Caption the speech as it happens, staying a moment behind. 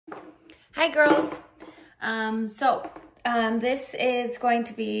Hi girls. This is going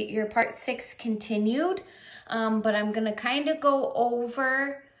to be your part 6 continued, but I'm going to kind of go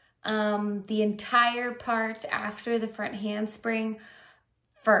over the entire part after the front handspring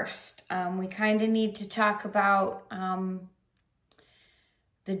first. We kind of need to talk about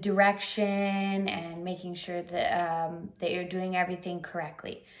the direction and making sure that, that you're doing everything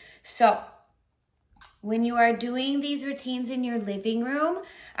correctly. So when you are doing these routines in your living room,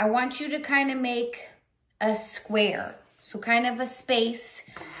 I want you to kind of make a square. So kind of a space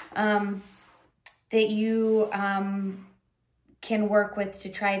that you can work with to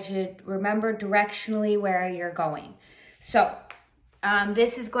try to remember directionally where you're going. So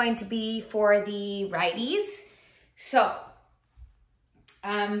this is going to be for the righties. So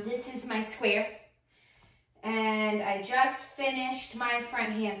this is my square. And I just finished my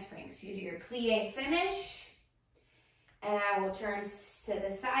front handspring. So you do your plie finish. And I will turn to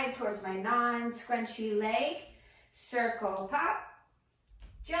the side towards my non-scrunchy leg. Circle, pop,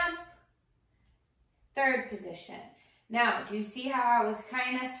 jump, third position. Now, do you see how I was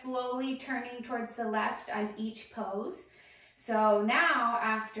kind of slowly turning towards the left on each pose? So now,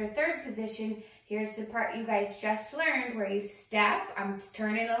 after third position, here's the part you guys just learned where you step. I'm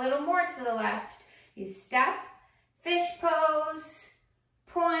turning a little more to the left. You step, fish pose,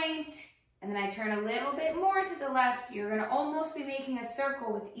 point, and then I turn a little bit more to the left. You're going to almost be making a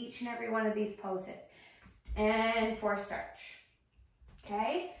circle with each and every one of these poses. And four starch.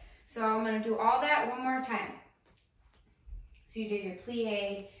 Okay? So I'm going to do all that one more time. So you did your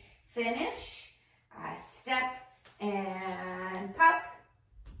plie finish, step and pop,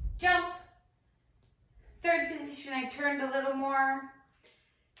 jump. Third position, I turned a little more,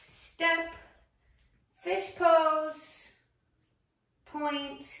 step, fish pose,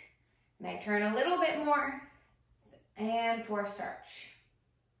 point, and I turn a little bit more, and four starch.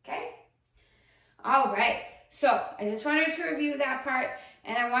 Okay? All right. So I just wanted to review that part,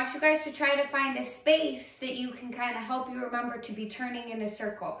 and I want you guys to try to find a space that you can kind of help you remember to be turning in a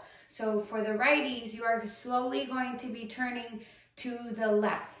circle. So for the righties, you are slowly going to be turning to the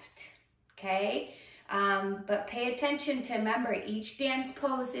left. Okay? But pay attention to remember each dance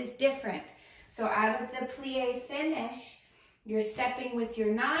pose is different. So out of the plie finish, you're stepping with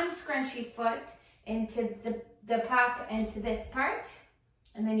your non-scrunchy foot into the pop into this part.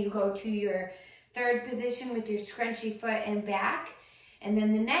 And then you go to your third position with your scrunchy foot and back. And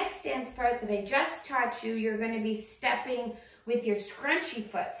then the next dance part that I just taught you, you're going to be stepping with your scrunchy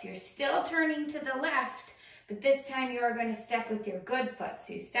foot. So you're still turning to the left, but this time you are going to step with your good foot.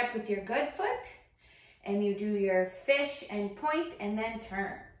 So you step with your good foot and you do your fish and point and then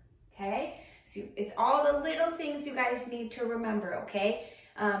turn. Okay? So it's all the little things you guys need to remember, okay?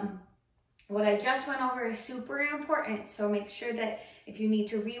 What I just went over is super important, so make sure that if you need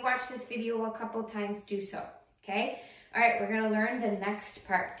to rewatch this video a couple times, do so, okay? All right, we're gonna learn the next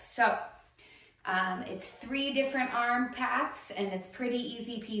part. So it's 3 different arm paths, and it's pretty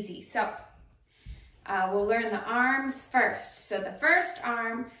easy peasy. So we'll learn the arms first. So the first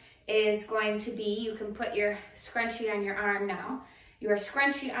arm is going to be, you can put your scrunchie on your arm now. Your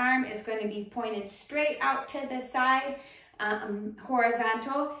scrunchy arm is going to be pointed straight out to the side,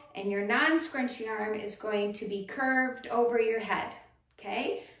 horizontal, and your non-scrunchy arm is going to be curved over your head,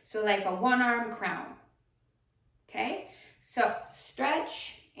 okay? So like a one-arm crown, okay? So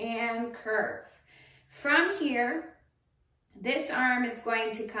stretch and curve. From here, this arm is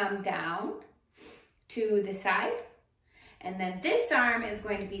going to come down to the side. And then this arm is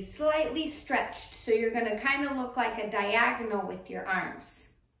going to be slightly stretched. So you're going to kind of look like a diagonal with your arms.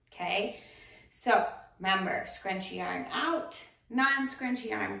 Okay? So remember, scrunchy arm out,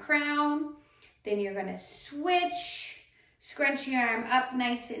 non-scrunchy arm crown. Then you're going to switch, scrunchy arm up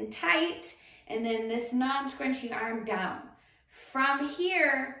nice and tight. And then this non-scrunchy arm down. From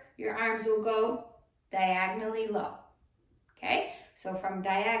here, your arms will go diagonally low. Okay? So from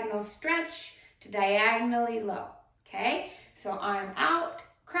diagonal stretch to diagonally low. Okay, so arm out,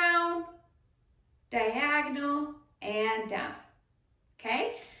 crown, diagonal, and down.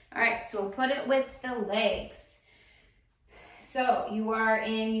 Okay, all right, so we'll put it with the legs. So you are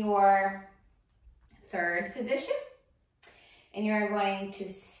in your third position, and you are going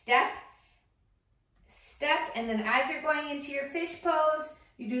to step, and then as you're going into your fish pose,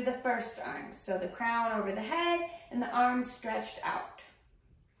 you do the first arm. So the crown over the head and the arms stretched out.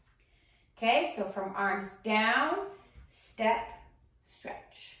 Okay, so from arms down, step,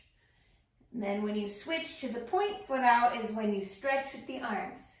 stretch. And then when you switch to the point foot out is when you stretch with the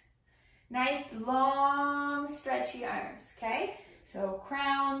arms. Nice, long, stretchy arms, okay? So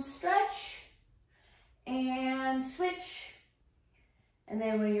crown, stretch, and switch, And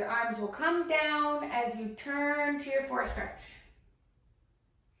then when your arms will come down as you turn to your four stretch.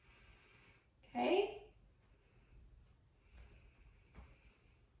 Okay.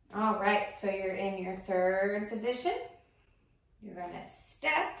 All right, so you're in your third position. You're gonna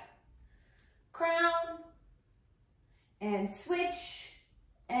step, crown, and switch,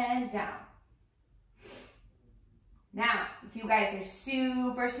 and down. Now, if you guys are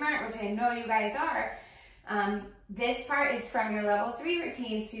super smart, which I know you guys are, this part is from your level 3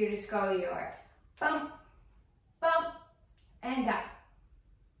 routine, so you just go your bump, bump, and down.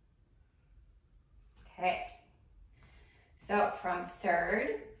 Okay. So from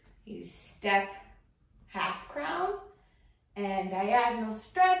third, you step, half crown, and diagonal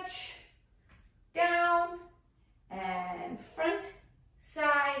stretch, down, and front,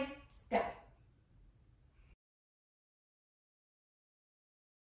 side, down.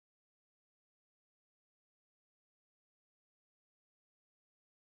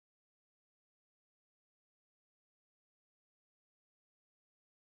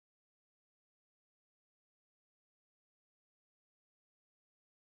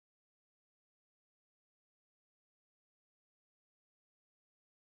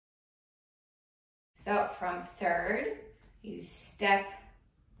 So from third, you step,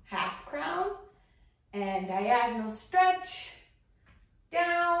 half crown, and diagonal stretch,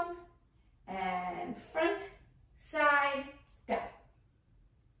 down, and front, side, down.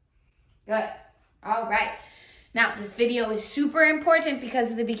 Good. All right. Now, this video is super important because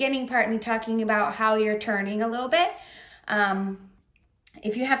of the beginning part, me talking about how you're turning a little bit.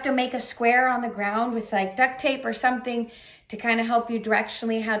 If you have to make a square on the ground with like duct tape or something to kind of help you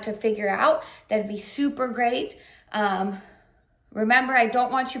directionally how to figure out, that'd be super great. Remember, I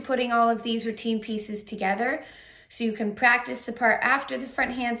don't want you putting all of these routine pieces together, so you can practice the part after the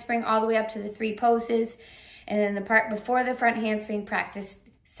front handspring all the way up to the 3 poses, and then the part before the front handspring practice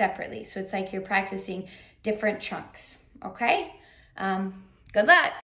separately. So it's like you're practicing different chunks, okay? Good luck.